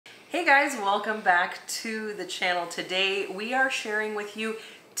Hey guys, welcome back to the channel. Today we are sharing with you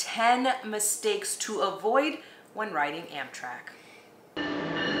 10 mistakes to avoid when riding Amtrak.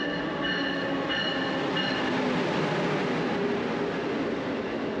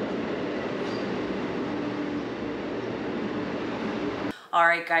 All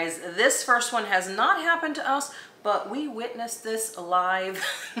right guys, this first one has not happened to us, but we witnessed this live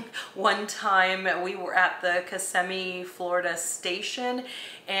one time. We were at the Kissimmee, Florida station,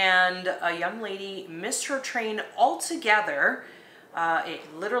 and a young lady missed her train altogether. It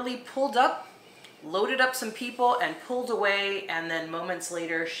literally pulled up, loaded up some people, and pulled away, and then moments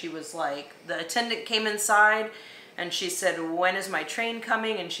later she was like, the attendant came inside, and she said, "When is my train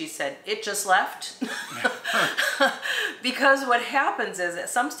coming?" And she said, "It just left." Because what happens is at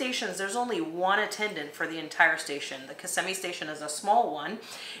some stations there's only one attendant for the entire station. The Kissimmee station is a small one,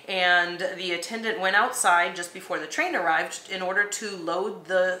 and the attendant went outside just before the train arrived in order to load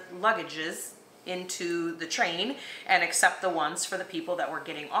the luggages into the train and accept the ones for the people that were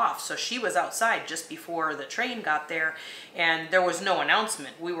getting off. So she was outside just before the train got there, and there was no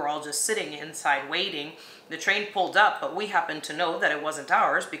announcement. We were all just sitting inside waiting. The train pulled up, but we happened to know that it wasn't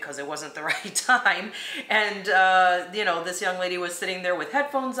ours because it wasn't the right time. And, you know, this young lady was sitting there with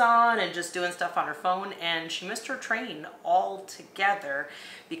headphones on and just doing stuff on her phone, and she missed her train altogether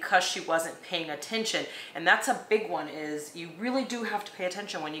because she wasn't paying attention. And that's a big one, is you really do have to pay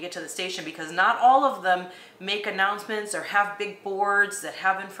attention when you get to the station, because not all of them make announcements or have big boards that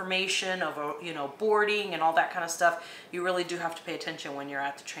have information of, you know, boarding and all that kind of stuff. You really do have to pay attention when you're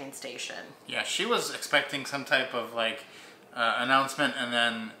at the train station. Yeah, she was expecting some type of like announcement and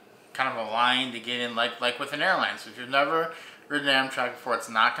then kind of a line to get in, like with an airline. So if you've never ridden Amtrak before, it's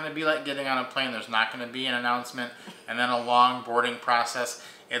not going to be like getting on a plane. There's not going to be an announcement and then a long boarding process.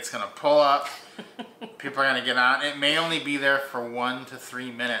 It's going to pull up. People are going to get on. It may only be there for 1 to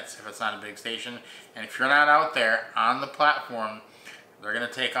 3 minutes if it's not a big station. And if you're not out there on the platform, they're going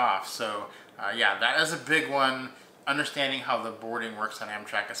to take off. So yeah, that is a big one. Understanding how the boarding works on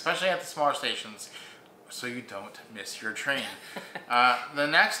Amtrak, especially at the smaller stations, so you don't miss your train. The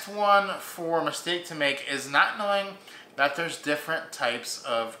next one for mistake to make is not knowing that there's different types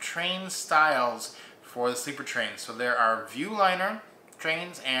of train styles for the sleeper trains. So there are Viewliner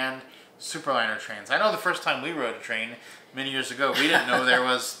trains and Superliner trains. I know the first time we rode a train many years ago, we didn't know there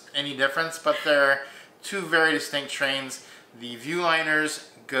was any difference, but they're two very distinct trains. The Viewliners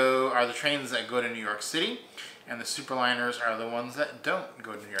are the trains that go to New York City, and the Superliners are the ones that don't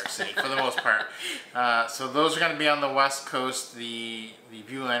go to New York City for the most part. So those are going to be on the West Coast. The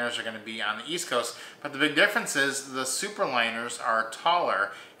Viewliners are going to be on the East Coast. But the big difference is the Superliners are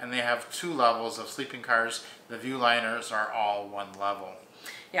taller, and they have 2 levels of sleeping cars. The Viewliners are all 1 level.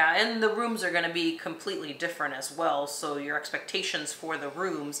 Yeah, and the rooms are going to be completely different as well, so your expectations for the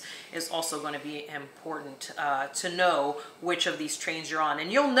rooms is also going to be important to know which of these trains you're on. And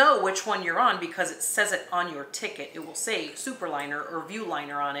you'll know which one you're on because it says it on your ticket. It will say Superliner or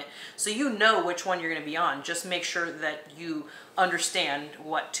Viewliner on it, so you know which one you're going to be on. Just make sure that you understand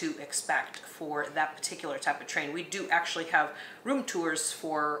what to expect for that particular type of train. We do actually have room tours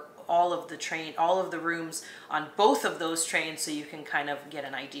for all of the rooms on both of those trains, so you can kind of get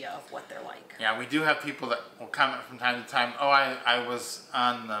an idea of what they're like. Yeah, we do have people that will comment from time to time, "Oh, I was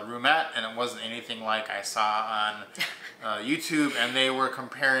on the roomette and it wasn't anything like I saw on YouTube," and they were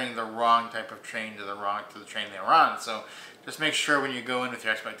comparing the wrong type of train to the train they were on. So just make sure when you go in with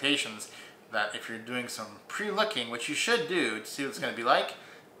your expectations that if you're doing some pre-looking, which you should do to see what it's going to be like,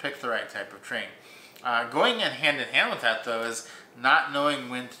 pick the right type of train. Going in hand with that, though, is not knowing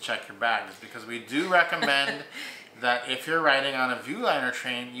when to check your bags, because we do recommend that if you're riding on a Viewliner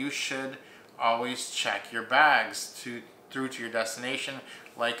train, you should always check your bags through to your destination,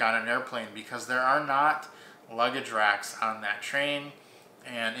 like on an airplane, because there are not luggage racks on that train.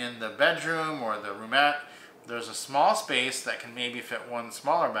 And in the bedroom or the roomette, there's a small space that can maybe fit 1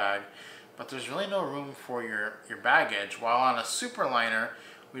 smaller bag, but there's really no room for your baggage. While on a Superliner,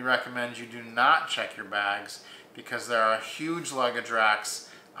 we recommend you do not check your bags, because there are huge luggage racks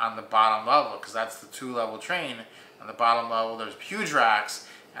on the bottom level, because that's the 2-level train. On the bottom level, there's huge racks,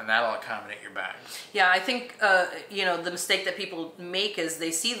 and that'll accommodate your bags. Yeah, I think, you know, the mistake that people make is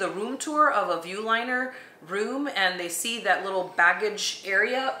they see the room tour of a Viewliner room and they see that little baggage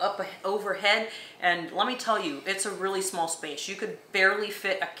area up overhead, and let me tell you, it's a really small space. You could barely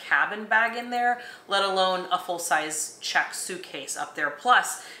fit a cabin bag in there, let alone a full-size check suitcase up there.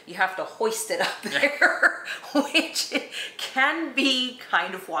 Plus, you have to hoist it up there, which can be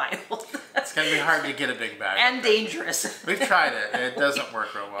kind of wild. It's going to be hard to get a big bag. And dangerous. We've tried it. It doesn't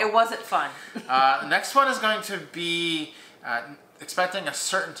work real well. It wasn't fun. Next one is going to be expecting a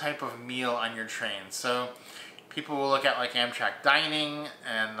certain type of meal on your train. So people will look at like Amtrak dining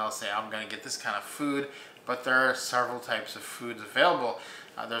and they'll say, I'm going to get this kind of food, but there are several types of foods available.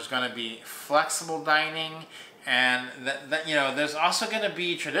 There's going to be flexible dining, and there's also going to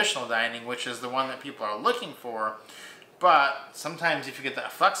be traditional dining, which is the one that people are looking for. But sometimes if you get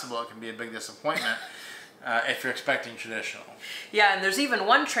that flexible, it can be a big disappointment. If you're expecting traditional. Yeah, and there's even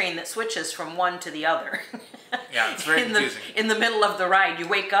one train that switches from one to the other. Yeah, it's very confusing. In the middle of the ride, you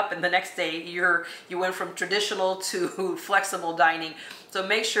wake up and the next day you went from traditional to flexible dining. So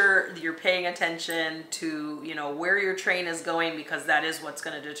make sure you're paying attention to where your train is going, because that is what's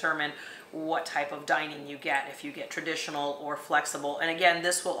going to determine what type of dining you get, if you get traditional or flexible. And again,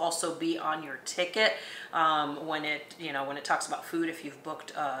 this will also be on your ticket when it talks about food. If you've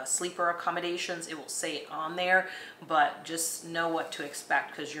booked sleeper accommodations, it will say it on there, but just know what to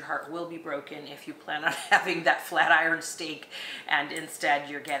expect, because your heart will be broken if you plan on having that flat iron steak and instead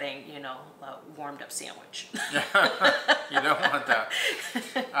you're getting a warmed up sandwich. You don't want that.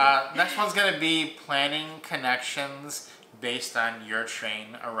 Next one's going to be planning connections based on your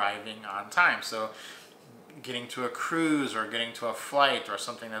train arriving on time. So getting to a cruise or getting to a flight or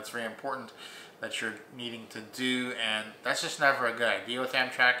something that's very important that you're needing to do, and that's just never a good idea with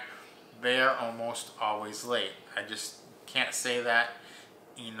Amtrak. They're almost always late. I just can't say that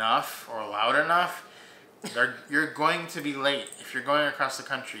enough or loud enough. You're going to be late if you're going across the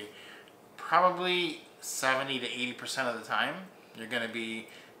country. Probably 70 to 80% of the time, you're going to be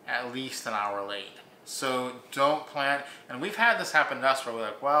at least an hour late. So don't plan, and we've had this happen to us where we're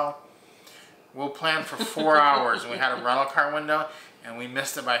like, well, we'll plan for 4 hours, and we had a rental car window, and we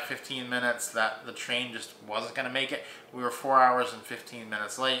missed it by 15 minutes that the train just wasn't going to make it. We were 4 hours and 15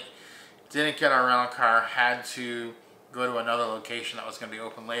 minutes late, didn't get our rental car, had to go to another location that was going to be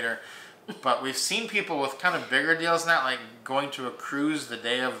open later. But we've seen people with kind of bigger deals than that, like going to a cruise the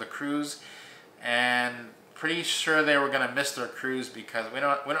day of the cruise, and pretty sure they were going to miss their cruise because we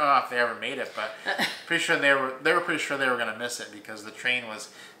don't know if they ever made it, but pretty sure they were pretty sure they were going to miss it because the train was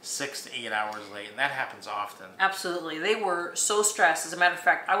 6 to 8 hours late, and that happens often. Absolutely. They were so stressed. As a matter of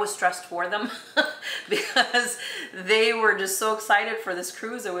fact, I was stressed for them because they were just so excited for this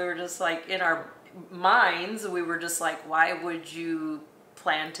cruise, and we were just like, in our minds, we were just like, why would you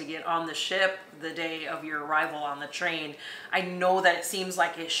plan to get on the ship the day of your arrival on the train? I know that it seems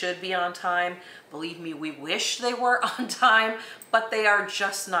like it should be on time. Believe me, we wish they were on time, but they are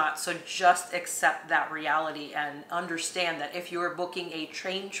just not. So just accept that reality and understand that if you're booking a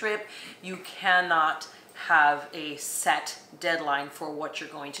train trip, you cannot have a set deadline for what you're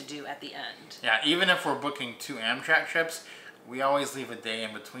going to do at the end. Yeah, even if we're booking 2 Amtrak trips, we always leave a day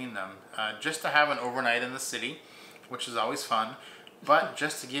in between them, just to have an overnight in the city, which is always fun. But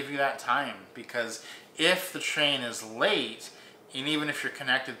just to give you that time, because if the train is late, and even if you're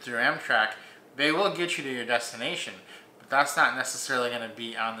connected through Amtrak, they will get you to your destination. But that's not necessarily going to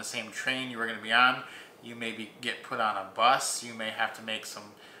be on the same train you were going to be on. You may get put on a bus. You may have to make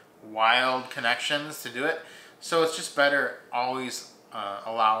some wild connections to do it. So it's just better always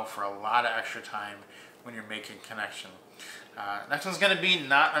allow for a lot of extra time when you're making connection. Next one's going to be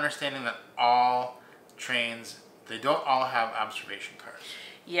not understanding that all trains, they don't all have observation cars.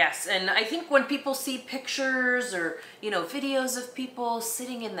 Yes, and I think when people see pictures or, videos of people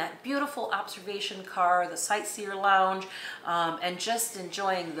sitting in that beautiful observation car, the sightseer lounge, and just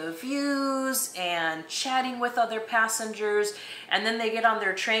enjoying the views and chatting with other passengers, and then they get on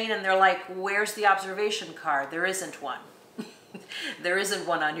their train and they're like, where's the observation car? There isn't one. There isn't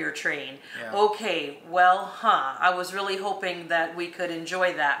one on your train. Yeah. Okay, well, I was really hoping that we could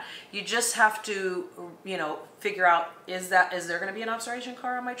enjoy that. You just have to, figure out, is there going to be an observation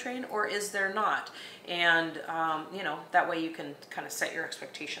car on my train or is there not? And, that way you can kind of set your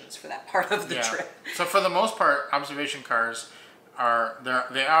expectations for that part of the trip. So for the most part, observation cars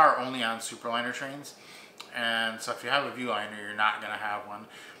they are only on Superliner trains. And so if you have a Viewliner, you're not going to have one.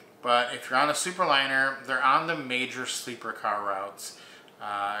 But if you're on a Superliner, they're on the major sleeper car routes,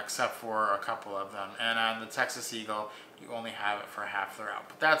 except for a couple of them. And on the Texas Eagle, you only have it for half the route.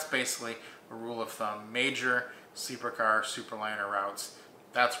 But that's basically a rule of thumb. Major sleeper car, Superliner routes,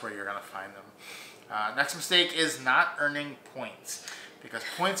 that's where you're going to find them. Next mistake is not earning points, because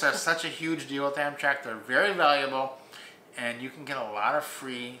points are such a huge deal with Amtrak. They're very valuable, and you can get a lot of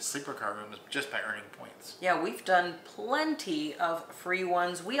free sleeper car rooms just by earning points. Yeah, we've done plenty of free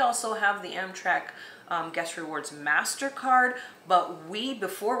ones. We also have the Amtrak Guest Rewards MasterCard, But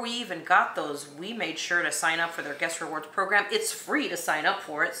before we even got those, we made sure to sign up for their guest rewards program. It's free to sign up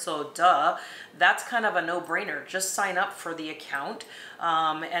for it, so duh. That's kind of a no-brainer. Just sign up for the account,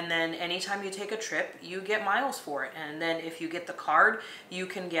 and then anytime you take a trip, you get miles for it. And then if you get the card, you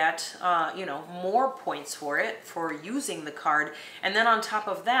can get more points for it for using the card. And then on top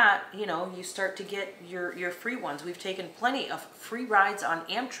of that, you start to get your free ones. We've taken plenty of free rides on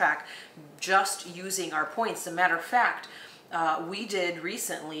Amtrak just using our points. As a matter of fact, we did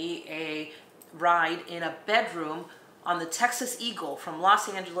recently a ride in a bedroom on the Texas Eagle from Los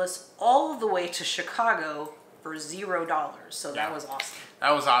Angeles all the way to Chicago for $0. So that was awesome.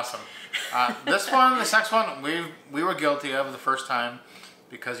 That was awesome. This next one, we were guilty of the first time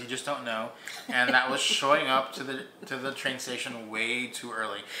because you just don't know, and that was showing up to the train station way too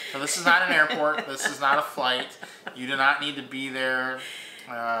early. So this is not an airport. This is not a flight. You do not need to be there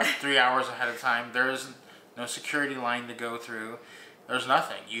 3 hours ahead of time. There is no security line to go through. There's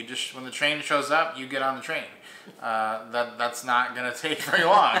nothing. You just, when the train shows up, you get on the train. That's not going to take very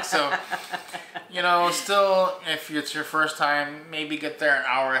long. So, still, if it's your first time, maybe get there an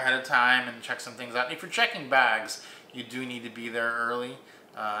hour ahead of time and check some things out. If you're checking bags, you do need to be there early.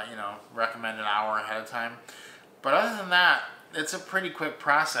 Recommend an hour ahead of time. But other than that, it's a pretty quick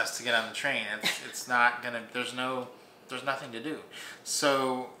process to get on the train. It's not going to, there's nothing to do.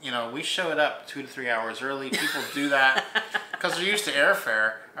 So, we showed up 2 to 3 hours early. People do that because they're used to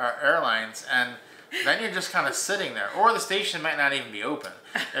airfare or airlines, and then you're just kind of sitting there. Or the station might not even be open.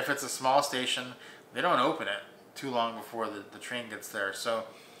 If it's a small station, they don't open it too long before the train gets there. So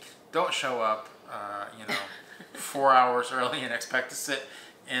don't show up, 4 hours early and expect to sit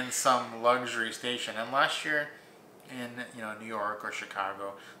in some luxury station unless you're in New York or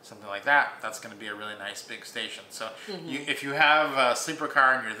Chicago, something like that. That's going to be a really nice big station. So if you have a sleeper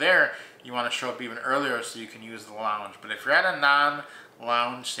car and you're there, you want to show up even earlier so you can use the lounge. But if you're at a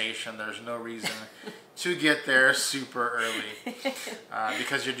non-lounge station, there's no reason to get there super early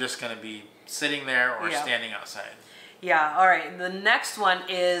because you're just going to be sitting there or standing outside. Yeah, all right. The next one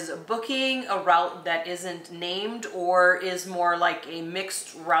is booking a route that isn't named or is more like a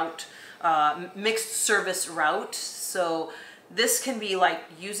mixed route, mixed service route. So this can be like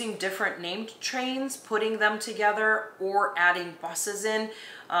using different named trains, putting them together, or adding buses in.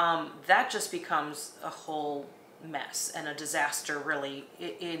 That just becomes a whole mess and a disaster really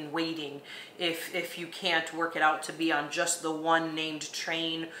in waiting if you can't work it out to be on just the one named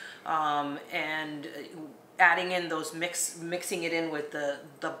train, and adding in those mixing it in with the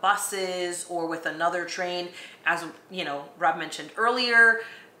buses or with another train. As Rob mentioned earlier,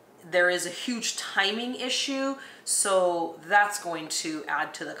 there is a huge timing issue, so that's going to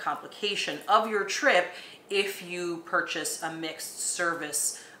add to the complication of your trip if you purchase a mixed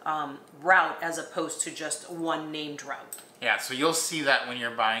service route as opposed to just one named route. Yeah, so you'll see that when you're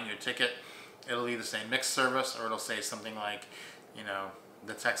buying your ticket. It'll either say mixed service or it'll say something like,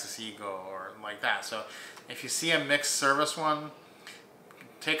 the Texas Eagle or like that. So if you see a mixed service one,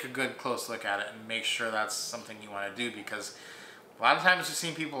 take a good close look at it and make sure that's something you want to do, because a lot of times you've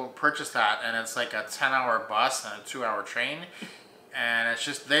seen people purchase that and it's like a 10-hour bus and a 2-hour train, and it's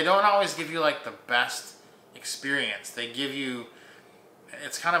just, they don't always give you like the best experience. They give you,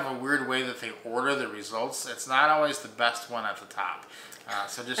 it's kind of a weird way that they order the results. It's not always the best one at the top.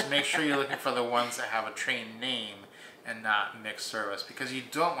 So just make sure you're looking for the ones that have a train name and not mixed service, because you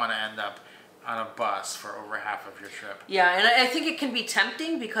don't want to end up on a bus for over half of your trip. Yeah, and I think it can be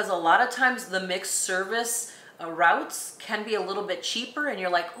tempting because a lot of times the mixed service routes can be a little bit cheaper, and you're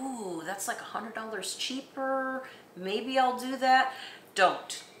like, ooh, that's like $100 cheaper. Maybe I'll do that.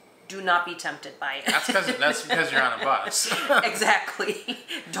 Do not be tempted by it. That's because you're on a bus. Exactly.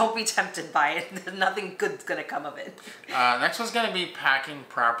 Don't be tempted by it. Nothing good's going to come of it. Next one's going to be packing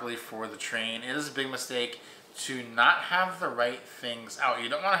properly for the train. It is a big mistake to not have the right things out. You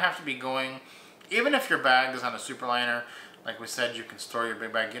don't want to have to be going, even if your bag is on a superliner, like we said, you can store your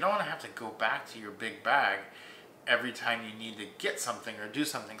big bag. You don't want to have to go back to your big bag every time you need to get something or do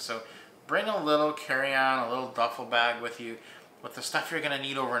something. So bring a little carry-on, a little duffel bag with you, with the stuff you're going to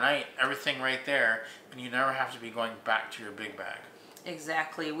need overnight, everything right there, and you never have to be going back to your big bag.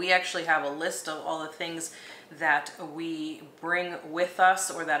 Exactly. We actually have a list of all the things that we bring with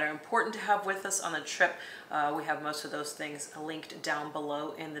us or that are important to have with us on the trip. We have most of those things linked down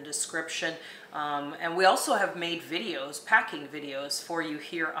below in the description. And we also have made videos, packing videos for you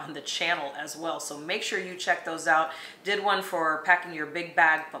here on the channel as well. So make sure you check those out. Did one for packing your big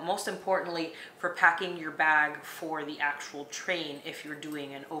bag, but most importantly for packing your bag for the actual train if you're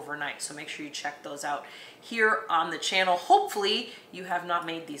doing an overnight. So make sure you check those out here on the channel. Hopefully you have not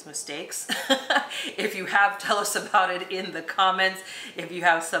made these mistakes. If you have, tell us about it in the comments. If you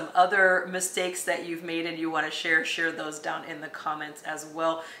have some other mistakes that you've made and you want to share those down in the comments as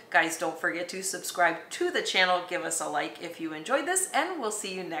well. Guys, don't forget to subscribe to the channel. Give us a like if you enjoyed this, and we'll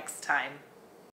see you next time.